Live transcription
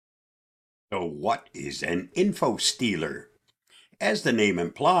So what is an info stealer? As the name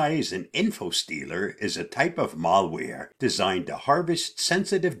implies, an info stealer is a type of malware designed to harvest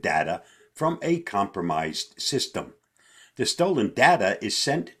sensitive data from a compromised system. The stolen data is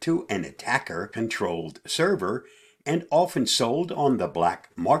sent to an attacker-controlled server and often sold on the black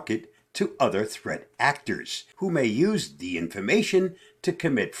market to other threat actors, who may use the information to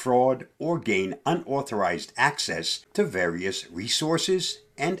commit fraud or gain unauthorized access to various resources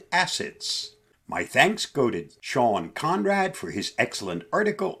and assets. My thanks go to Sean Conrad for his excellent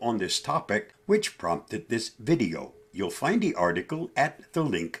article on this topic, which prompted this video. You'll find the article at the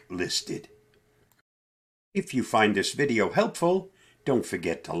link listed. If you find this video helpful, don't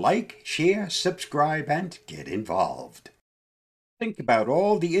forget to like, share, subscribe, and get involved. Think about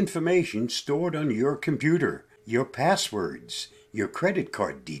all the information stored on your computer, your passwords, your credit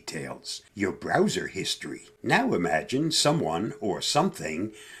card details, your browser history. Now imagine someone or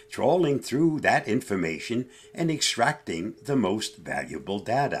something trawling through that information and extracting the most valuable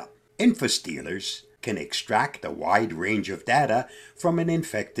data. Infostealers can extract a wide range of data from an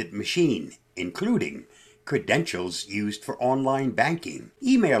infected machine, including credentials used for online banking,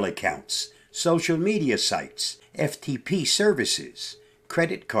 email accounts, social media sites, FTP services,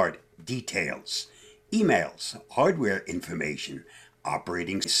 credit card details, emails, hardware information,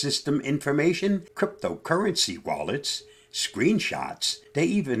 operating system information, cryptocurrency wallets, screenshots. They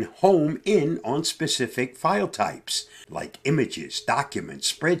even home in on specific file types like images,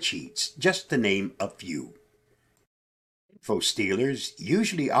 documents, spreadsheets, just to name a few. Infostealers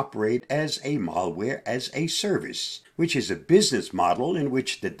usually operate as a malware as a service, which is a business model in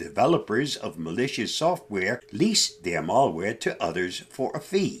which the developers of malicious software lease their malware to others for a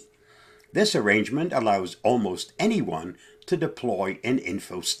fee. This arrangement allows almost anyone to deploy an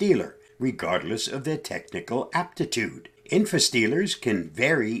infostealer, regardless of their technical aptitude. Infostealers can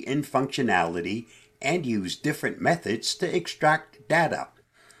vary in functionality and use different methods to extract data.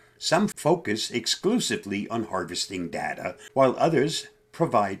 Some focus exclusively on harvesting data, while others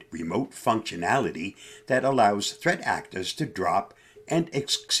provide remote functionality that allows threat actors to drop and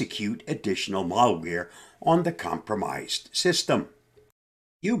execute additional malware on the compromised system.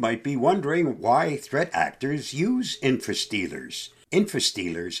 You might be wondering why threat actors use infostealers.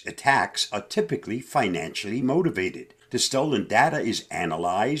 Infostealers' attacks are typically financially motivated. The stolen data is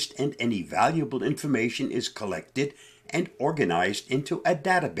analyzed and any valuable information is collected and organized into a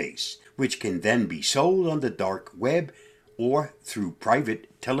database, which can then be sold on the dark web or through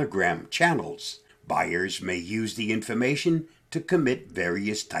private Telegram channels. Buyers may use the information to commit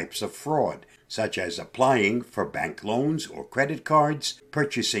various types of fraud, such as applying for bank loans or credit cards,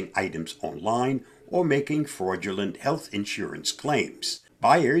 purchasing items online, or making fraudulent health insurance claims.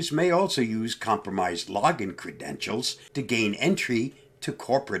 Buyers may also use compromised login credentials to gain entry to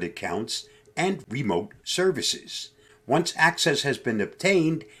corporate accounts and remote services. Once access has been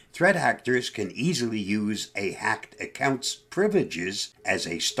obtained, threat actors can easily use a hacked account's privileges as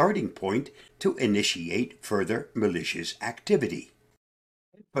a starting point to initiate further malicious activity.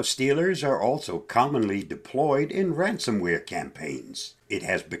 Infostealers are also commonly deployed in ransomware campaigns. It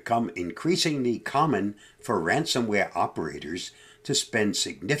has become increasingly common for ransomware operators to spend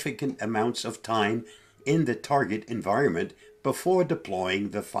significant amounts of time in the target environment before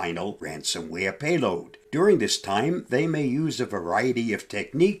deploying the final ransomware payload. During this time, they may use a variety of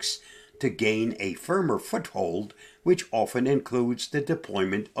techniques to gain a firmer foothold, which often includes the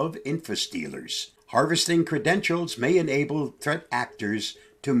deployment of infostealers. Harvesting credentials may enable threat actors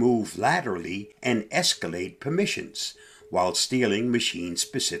to move laterally and escalate permissions, while stealing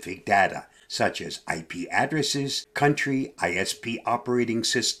machine-specific data, such as IP addresses, country, ISP operating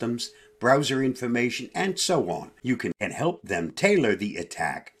systems, browser information, and so on. You can help them tailor the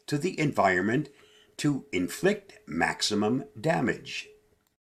attack to the environment to inflict maximum damage.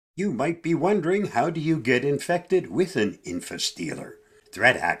 You might be wondering, how do you get infected with an infostealer?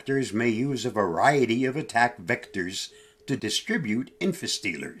 Threat actors may use a variety of attack vectors to distribute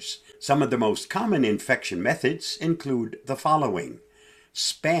infostealers. Some of the most common infection methods include the following: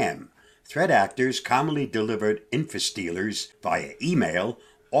 spam. Threat actors commonly delivered infostealers via email,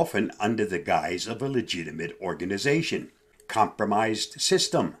 often under the guise of a legitimate organization. Compromised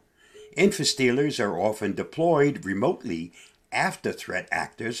system. Infostealers are often deployed remotely after threat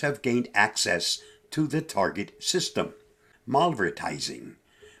actors have gained access to the target system. Malvertising.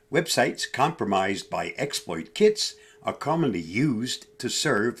 Websites compromised by exploit kits are commonly used to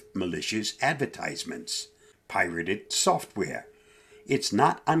serve malicious advertisements. Pirated software. It's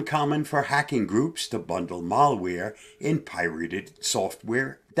not uncommon for hacking groups to bundle malware in pirated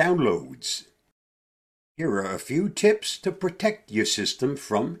software downloads. Here are a few tips to protect your system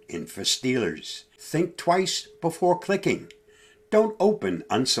from infostealers. Think twice before clicking. Don't open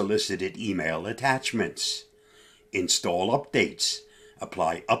unsolicited email attachments. Install updates.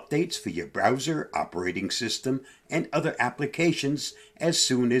 Apply updates for your browser, operating system, and other applications as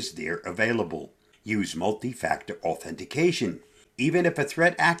soon as they're available. Use multi-factor authentication. Even if a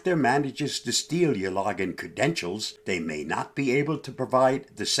threat actor manages to steal your login credentials, they may not be able to provide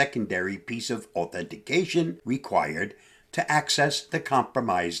the secondary piece of authentication required to access the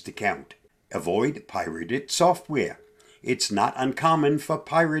compromised account. Avoid pirated software. It's not uncommon for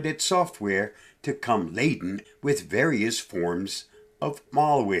pirated software to come laden with various forms of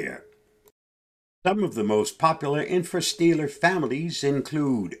malware. Some of the most popular infostealer families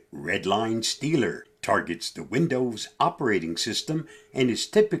include Redline Stealer. Targets the Windows operating system and is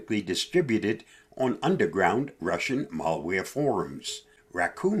typically distributed on underground Russian malware forums.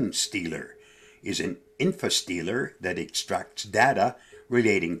 Raccoon Stealer is an infostealer that extracts data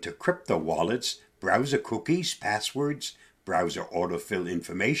relating to crypto wallets, browser cookies, passwords, browser autofill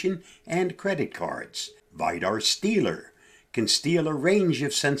information, and credit cards. Vidar Stealer can steal a range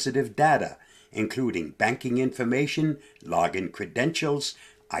of sensitive data, including banking information, login credentials,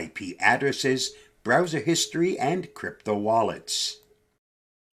 IP addresses, browser history, and crypto wallets.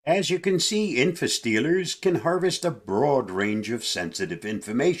 As you can see, infostealers can harvest a broad range of sensitive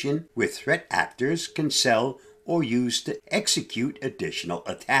information which threat actors can sell or use to execute additional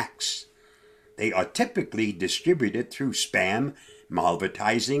attacks. They are typically distributed through spam,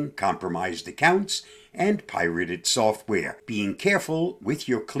 malvertising, compromised accounts, and pirated software. Being careful with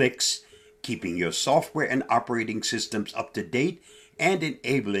your clicks, keeping your software and operating systems up to date, and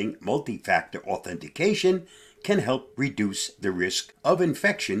enabling multi-factor authentication can help reduce the risk of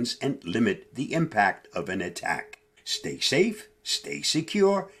infections and limit the impact of an attack. Stay safe, stay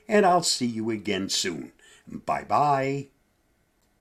secure, and I'll see you again soon. Bye-bye.